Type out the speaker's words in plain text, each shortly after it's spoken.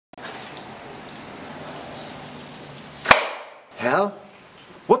Hell?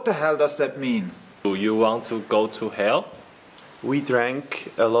 What the hell does that mean? Do you want to go to hell? We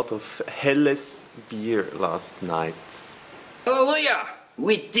drank a lot of helles beer last night. Hallelujah!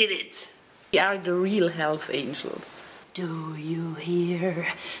 We did it! We are the real Hells Angels. Do you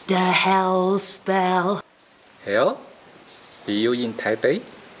hear the hell spell? Hell? See you in Taipei,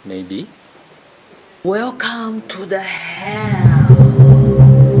 maybe? Welcome to the hell.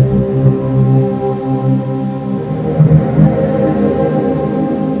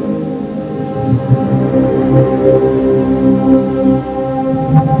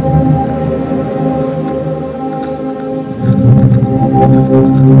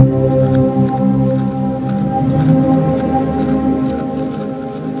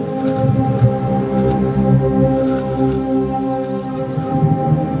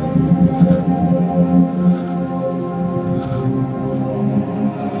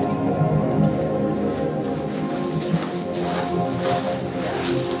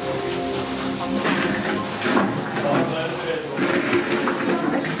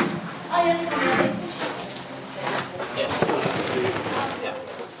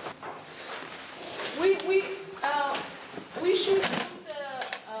 We should put the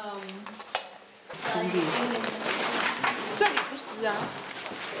这里不是啊，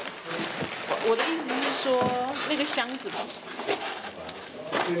我的意思是说那个箱子吧，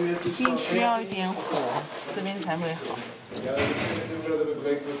必须要一点火，这边才会好。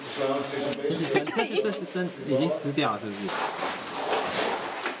这是真已经撕掉了，是不是？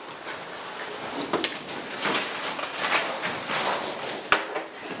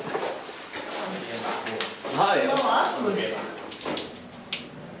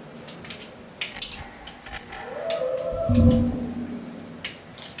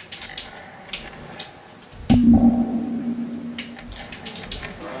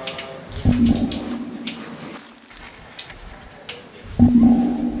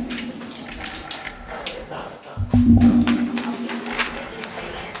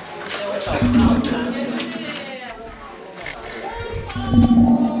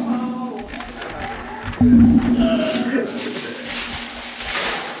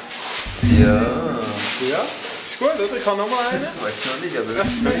 Ja, skål, du kan nog mal eine. Weiß noch nicht, aber das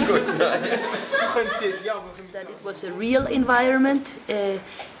ist gut. That it was a real environment.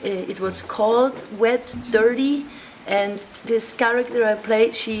 It was cold, wet, dirty, and this character I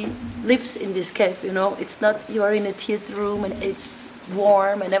play, she lives in this cave. You know, it's not you are in a theater room and it's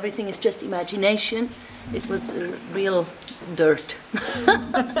warm and everything is just imagination. It was real dirt.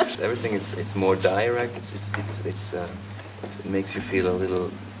 Everything is more direct. It makes you feel a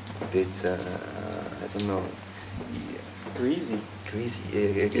little bit I don't know. Greasy.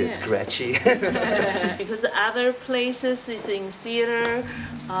 Scratchy. Because other places is in theater,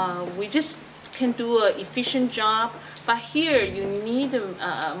 we just can do an efficient job. But here you need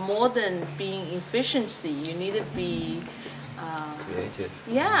more than being efficiency. You need to be creative.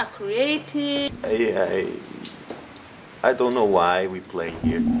 Yeah, creative. I don't know why we play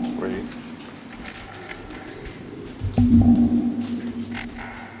here, right?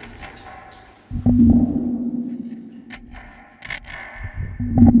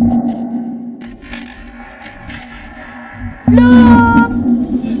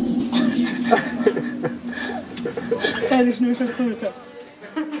 Ehrlich, nur schon cool.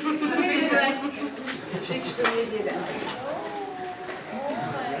 Schickst du mir die dann?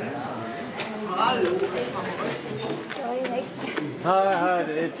 Hallo. Hi.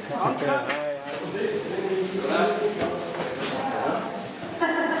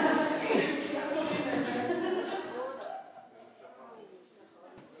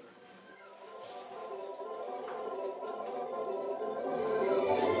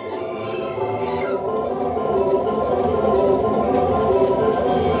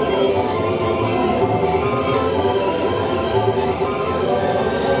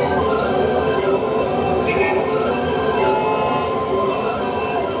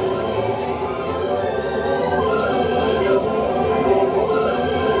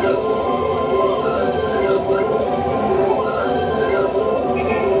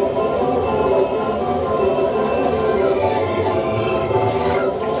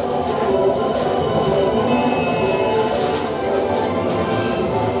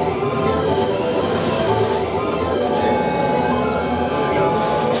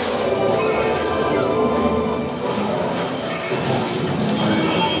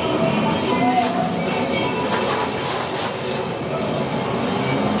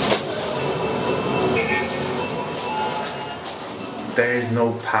 There is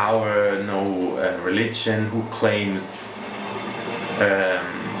no power, no religion who claims,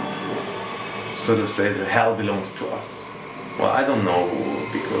 so to say, the hell belongs to us. well, I don't know,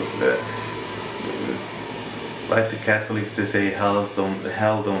 because like the Catholics, they say hell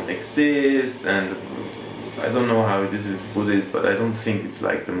don't exist, and I don't know how it is with Buddhists, but I don't think it's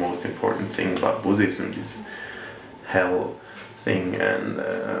like the most important thing about Buddhism, this hell thing, and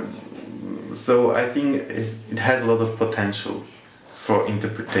so I think it has a lot of potential for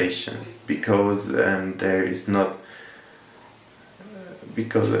interpretation, because there is not,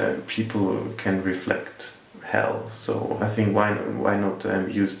 because people can reflect hell. So I think why not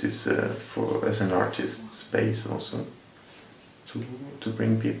use this as an artist space also, to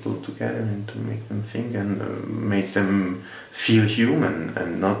bring people together and to make them think and make them feel human,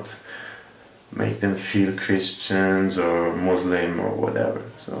 and not make them feel Christians or Muslim or whatever.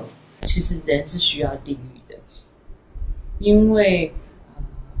 So 其实人是需要地狱的，因为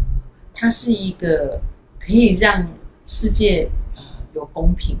它是一个可以让世界有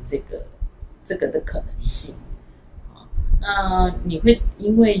公平这个的可能性。那你会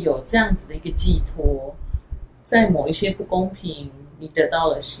因为有这样子的一个寄托，在某一些不公平，你得到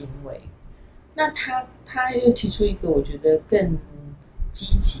了欣慰。那他又提出一个我觉得更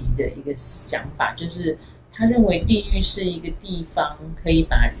积极的一个想法，就是他认为地狱是一个地方可以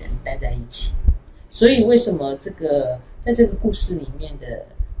把人带在一起。所以为什么在这个故事里面的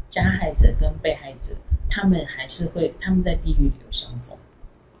加害者跟被害者，他们在地狱里有相逢，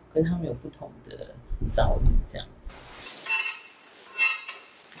可是他们有不同的遭遇，这样子。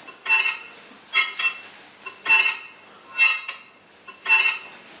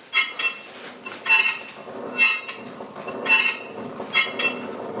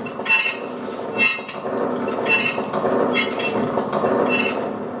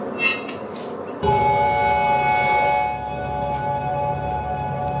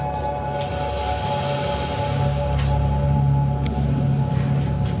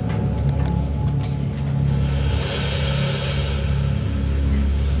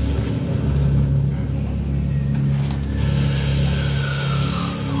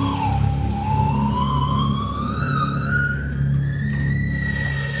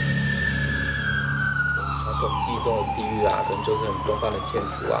就是很东方的建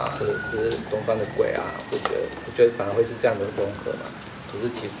筑啊，或者是东方的鬼啊，我觉得反而会是这样的融合嘛。可是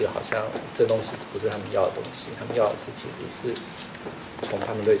其实好像这东西不是他们要的东西，他们要的是其实是从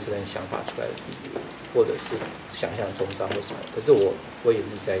他们瑞士人想法出来的地狱，或者是想象中上或什么。可是我也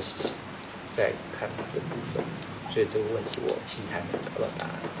是在看它的部分，所以这个问题我其实还没有找到答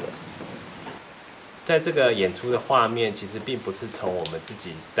案。在这个演出的画面，其实并不是从我们自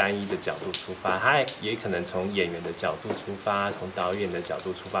己单一的角度出发，它也可能从演员的角度出发，从导演的角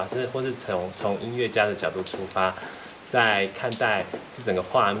度出发，甚至或是从音乐家的角度出发，在看待这整个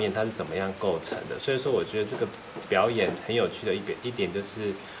画面它是怎么样构成的。所以说，我觉得这个表演很有趣的一点就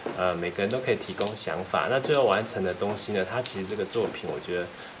是，每个人都可以提供想法，那最后完成的东西呢，它其实这个作品我觉得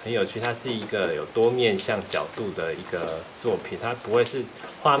很有趣，它是一个有多面向角度的一个作品，它不会是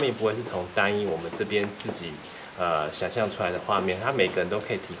画面不会是从单一我们这边自己想象出来的画面，它每个人都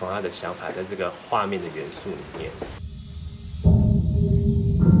可以提供他的想法在这个画面的元素里面。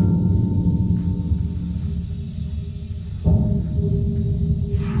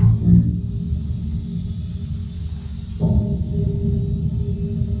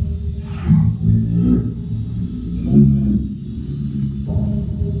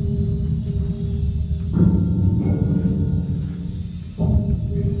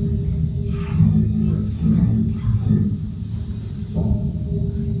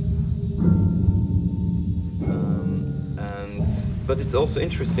But it's also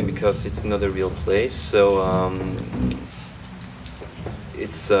interesting because it's not a real place, so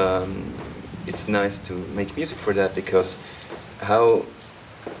it's nice to make music for that, because how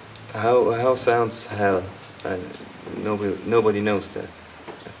sounds hell? Nobody knows that,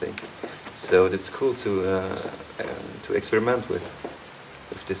 I think. So it's cool to experiment with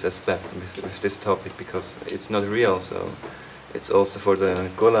this aspect, with this topic, because it's not real. So it's also for the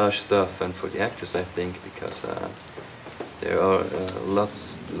collage stuff and for the actors, I think, because there are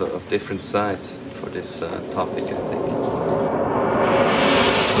lots of different sides for this topic, I think.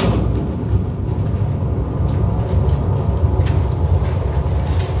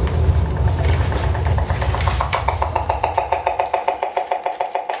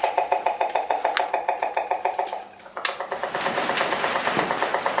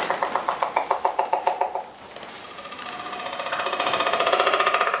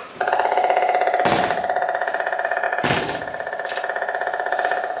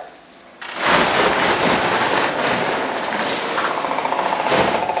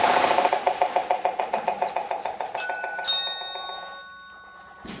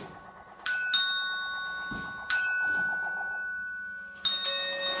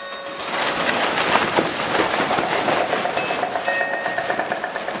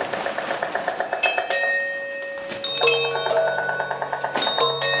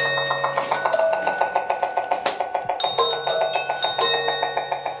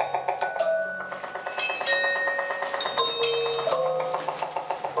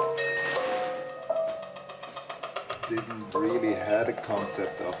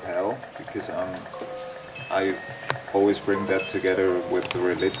 concept of hell, because I always bring that together with the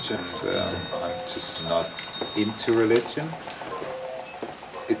religion. I'm just not into religion.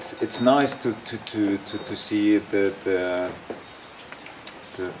 It's nice to see the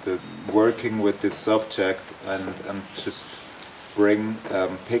working with this subject and just bring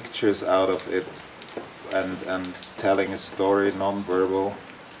pictures out of it and telling a story non-verbal,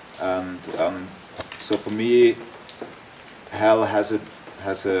 and so for me hell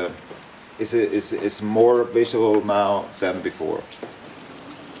is more visual now than before.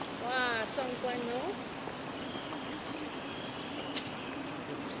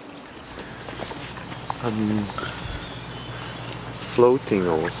 I'm floating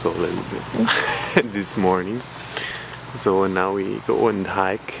also a little bit this morning, so now we go and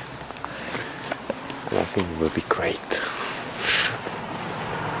hike, and I think it will be great.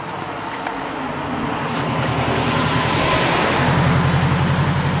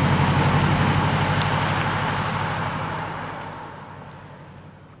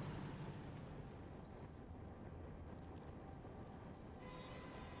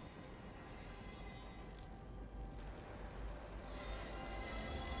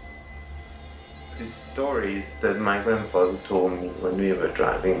 These stories that my grandfather told me when we were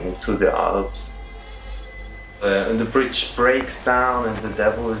driving into the Alps. And the bridge breaks down and the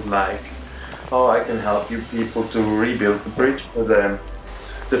devil is like, oh, I can help you people to rebuild the bridge, but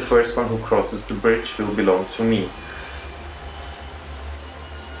the first one who crosses the bridge will belong to me.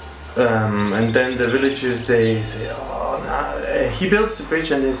 And then the villagers, they say, oh, now he builds the bridge,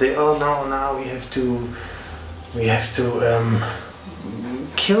 and they say, oh no, now we have to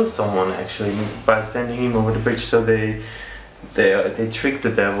kill someone actually by sending him over the bridge. So they trick the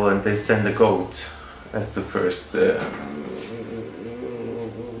devil and they send a goat as the first to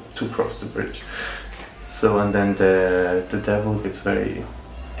cross the bridge. So and then the devil gets very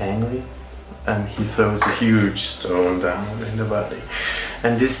angry and he throws a huge stone down in the valley.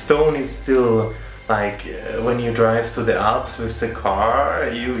 And this stone is still like when you drive to the Alps with the car,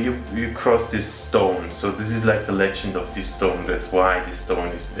 you cross this stone. So this is like the legend of this stone. That's why this stone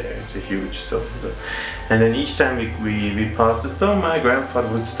is there. It's a huge stone. And then each time we pass the stone, my grandfather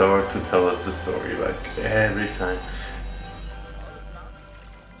would start to tell us the story, like every time.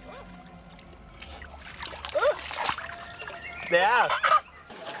 Yeah.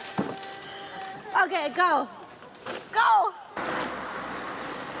 Okay, go. Go.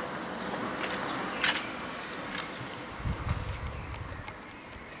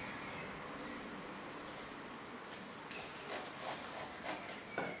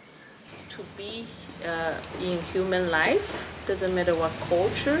 To be in human life, doesn't matter what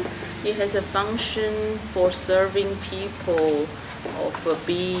culture, it has a function for serving people, or for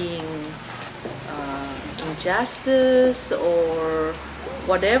being injustice, or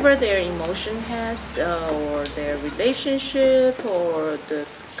whatever their emotion has, or their relationship, or the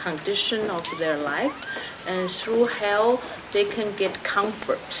condition of their life. And through hell, they can get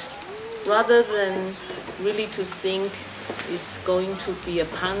comfort, rather than really to think it's going to be a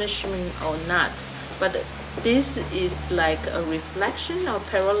punishment or not. But this is like a reflection or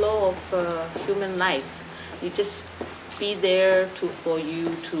parallel of human life. You just be there for you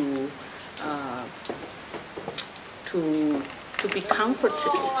to be comforted.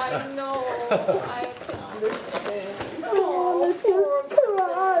 Oh, I know. I can understand. Oh, poor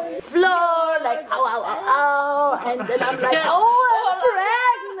cry. Floor, like, ow, ow, ow, ow. And then I'm like, oh, I'm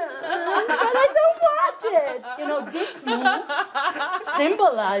pregnant. But I don't want it. You know, this move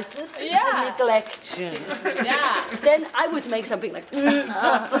symbolizes the neglection. Yeah. Then I would make something like,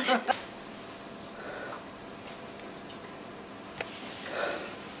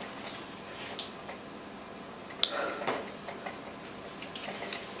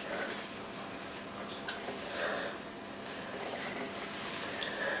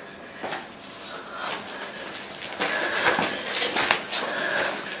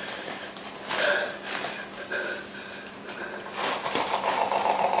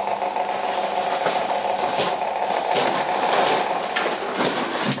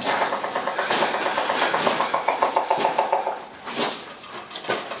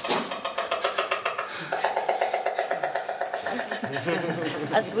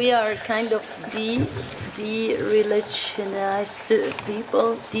 as we are kind of de-religionized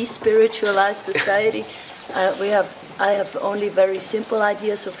people, de-spiritualized society, I have only very simple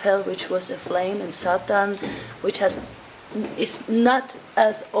ideas of hell, which was a flame, and Satan, which is not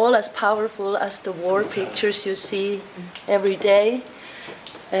as powerful as the war pictures you see every day.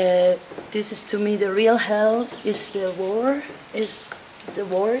 This is to me the real hell, is the war, is the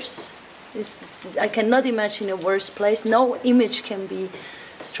wars, I cannot imagine a worse place. No image can be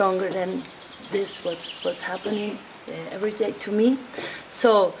stronger than this, what's happening every day to me.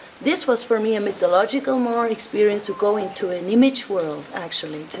 So this was for me a mythological more experience, to go into an image world,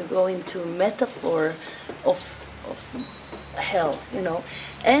 actually, to go into a metaphor of hell, you know,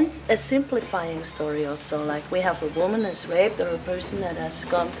 and a simplifying story also. Like we have a woman that's raped, or a person that has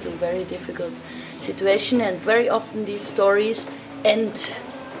gone through very difficult situation, and very often these stories end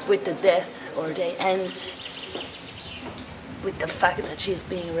with the death, or they end with the fact that she's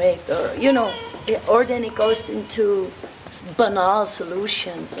being raped, or you know, or then it goes into banal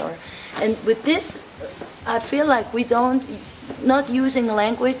solutions. And with this, I feel like we not using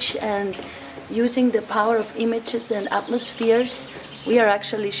language and using the power of images and atmospheres, we are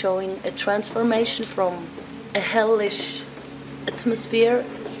actually showing a transformation from a hellish atmosphere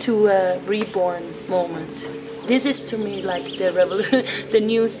to a reborn moment. This is to me like the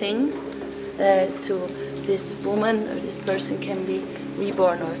new thing, to this woman or this person can be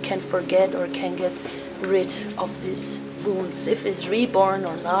reborn, or can forget, or can get rid of these wounds. If it's reborn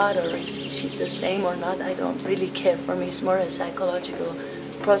or not, or if she's the same or not, I don't really care. For me, it's more a psychological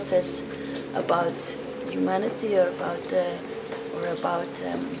process about humanity, or about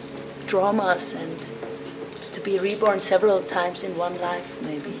traumas, and to be reborn several times in one life,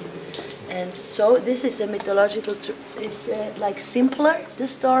 maybe. And so this is a mythological. It's like simpler, the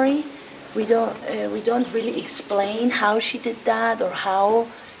story. We don't really explain how she did that, or how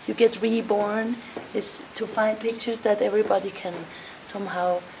you get reborn. It's to find pictures that everybody can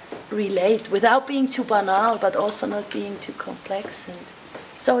somehow relate, without being too banal, but also not being too complex. And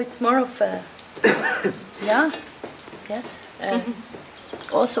so it's more of a, yeah, yes.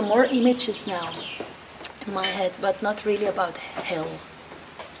 Also more images now in my head, but not really about hell,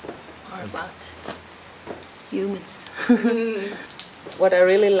 or about humans. What I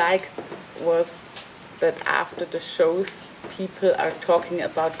really liked was that after the shows, people are talking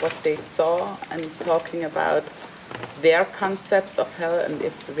about what they saw and talking about their concepts of hell, and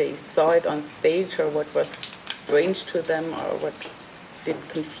if they saw it on stage, or what was strange to them, or what did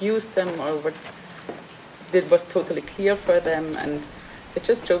confuse them, or what it was totally clear for them. And it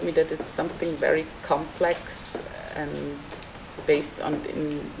just showed me that it's something very complex and based on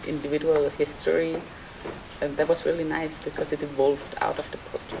individual history. And that was really nice, because it evolved out of the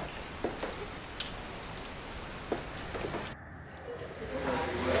project.